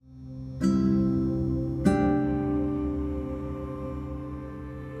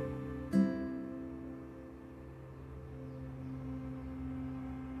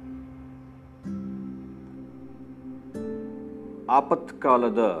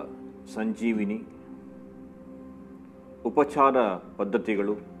ಆಪತ್ಕಾಲದ ಸಂಜೀವಿನಿ, ಉಪಚಾರ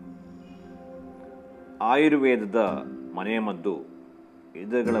ಪದ್ಧತಿಗಳು, ಆಯುರ್ವೇದದ ಮನೆಮದ್ದು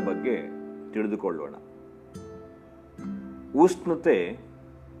ಇದರ ಬಗ್ಗೆ ತಿಳಿದುಕೊಳ್ಳೋಣ. ಉಷ್ಣತೆ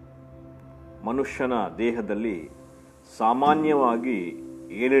ಮನುಷ್ಯನ ದೇಹದಲ್ಲಿ ಸಾಮಾನ್ಯವಾಗಿ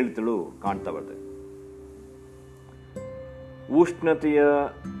ಏರಿಳಿತಗಳು ಕಾಣ್ತಾ ಬರ್ತದೆ. ಉಷ್ಣತೆಯ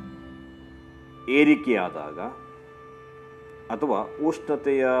ಏರಿಕೆಯಾದಾಗ ಅಥವಾ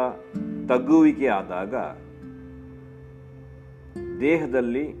ಉಷ್ಣತೆಯ ತಗ್ಗುವಿಕೆ ಆದಾಗ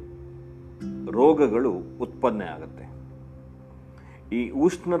ದೇಹದಲ್ಲಿ ರೋಗಗಳು ಉತ್ಪನ್ನ ಆಗುತ್ತೆ. ಈ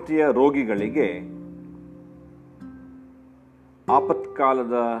ಉಷ್ಣತೆಯ ರೋಗಿಗಳಿಗೆ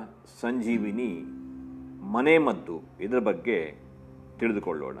ಆಪತ್ಕಾಲದ ಸಂಜೀವಿನಿ ಮನೆಮದ್ದು ಇದರ ಬಗ್ಗೆ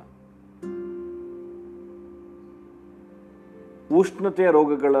ತಿಳಿದುಕೊಳ್ಳೋಣ. ಉಷ್ಣತೆಯ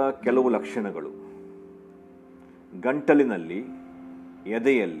ರೋಗಗಳ ಕೆಲವು ಲಕ್ಷಣಗಳು: ಗಂಟಲಿನಲ್ಲಿ,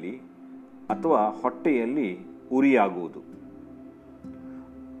 ಎದೆಯಲ್ಲಿ ಅಥವಾ ಹೊಟ್ಟೆಯಲ್ಲಿ ಉರಿಯಾಗುವುದು,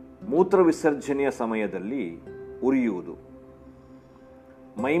 ಮೂತ್ರ ವಿಸರ್ಜನೆಯ ಸಮಯದಲ್ಲಿ ಉರಿಯುವುದು,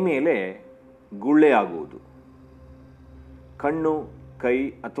 ಮೈಮೇಲೆ ಗುಳ್ಳೆಯಾಗುವುದು, ಕಣ್ಣು, ಕೈ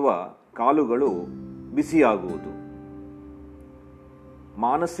ಅಥವಾ ಕಾಲುಗಳು ಬಿಸಿಯಾಗುವುದು,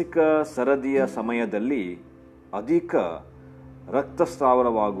 ಮಾನಸಿಕ ಸರದಿಯ ಸಮಯದಲ್ಲಿ ಅಧಿಕ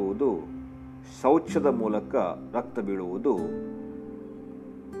ರಕ್ತಸ್ರಾವವಾಗುವುದು, ಶೌಚದ ಮೂಲಕ ರಕ್ತ ಬೀಳುವುದು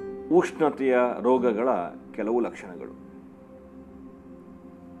ಉಷ್ಣತೆಯ ರೋಗಗಳ ಕೆಲವು ಲಕ್ಷಣಗಳು.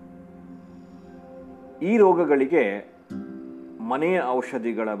 ಈ ರೋಗಗಳಿಗೆ ಮನೆಯ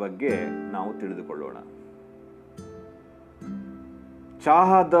ಔಷಧಿಗಳ ಬಗ್ಗೆ ನಾವು ತಿಳಿದುಕೊಳ್ಳೋಣ.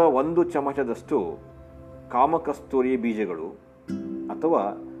 ಚಹಾದ 1 ಚಮಚದಷ್ಟು ಕಾಮಕಸ್ತೂರಿ ಬೀಜಗಳು ಅಥವಾ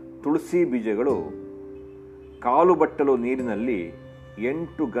ತುಳಸಿ ಬೀಜಗಳು ಕಾಲು ಬಟ್ಟಲು ನೀರಿನಲ್ಲಿ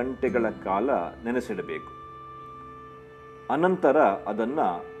 8 ಗಂಟೆಗಳ ಕಾಲ ನೆನೆಸಿಡಬೇಕು. ಅನಂತರ ಅದನ್ನು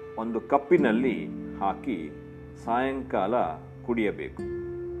ಒಂದು ಕಪ್ಪಿನಲ್ಲಿ ಹಾಕಿ ಸಾಯಂಕಾಲ ಕುಡಿಯಬೇಕು.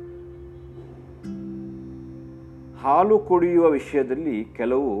 ಹಾಲು ಕುಡಿಯುವ ವಿಷಯದಲ್ಲಿ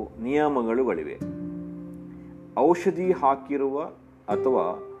ಕೆಲವು ನಿಯಮಗಳಿವೆ. ಔಷಧಿ ಹಾಕಿರುವ ಅಥವಾ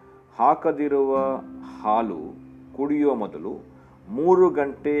ಹಾಕದಿರುವ ಹಾಲು ಕುಡಿಯುವ ಮೊದಲು 3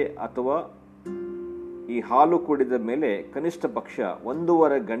 ಗಂಟೆ ಅಥವಾ ಈ ಹಾಲು ಕುಡಿದ ಮೇಲೆ ಕನಿಷ್ಠ ಪಕ್ಷ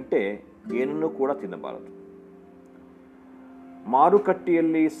 1.5 ಗಂಟೆ ಏನನ್ನೂ ಕೂಡ ತಿನ್ನಬಾರದು.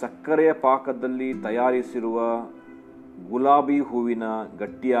 ಮಾರುಕಟ್ಟೆಯಲ್ಲಿ ಸಕ್ಕರೆಯ ಪಾಕದಲ್ಲಿ ತಯಾರಿಸಿರುವ ಗುಲಾಬಿ ಹೂವಿನ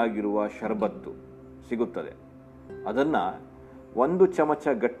ಗಟ್ಟಿಯಾಗಿರುವ ಶರಬತ್ತು ಸಿಗುತ್ತದೆ. ಅದನ್ನು 1 ಚಮಚ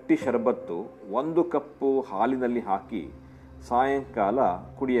ಗಟ್ಟಿ ಶರಬತ್ತು 1 ಕಪ್ಪು ಹಾಲಿನಲ್ಲಿ ಹಾಕಿ ಸಾಯಂಕಾಲ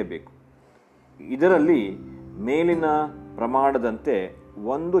ಕುಡಿಯಬೇಕು. ಇದರಲ್ಲಿ ಮೇಲಿನ ಪ್ರಮಾಣದಂತೆ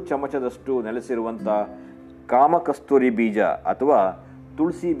 1 ಚಮಚದಷ್ಟು ನೆಲೆಸಿರುವಂಥ ಕಾಮಕಸ್ತೂರಿ ಬೀಜ ಅಥವಾ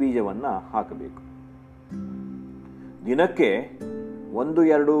ತುಳಸಿ ಬೀಜವನ್ನು ಹಾಕಬೇಕು. ದಿನಕ್ಕೆ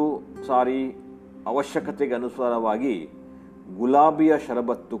 1-2 ಸಾರಿ ಅವಶ್ಯಕತೆಗೆ ಅನುಸಾರವಾಗಿ ಗುಲಾಬಿಯ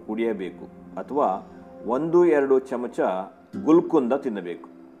ಶರಬತ್ತು ಕುಡಿಯಬೇಕು ಅಥವಾ 1-2 ಚಮಚ ಗುಲ್ಕುಂದ ತಿನ್ನಬೇಕು.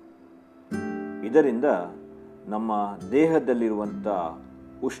 ಇದರಿಂದ ನಮ್ಮ ದೇಹದಲ್ಲಿರುವಂಥ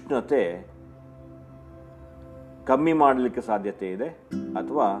ಉಷ್ಣತೆ ಕಮ್ಮಿ ಮಾಡಲಿಕ್ಕೆ ಸಾಧ್ಯತೆ ಇದೆ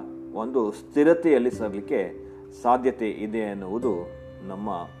ಅಥವಾ ಒಂದು ಸ್ಥಿರತೆಯಲ್ಲಿ ಸರಲಿಕ್ಕೆ ಸಾಧ್ಯತೆ ಇದೆ ಎನ್ನುವುದು ನಮ್ಮ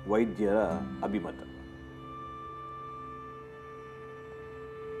ವೈದ್ಯರ ಅಭಿಮತ.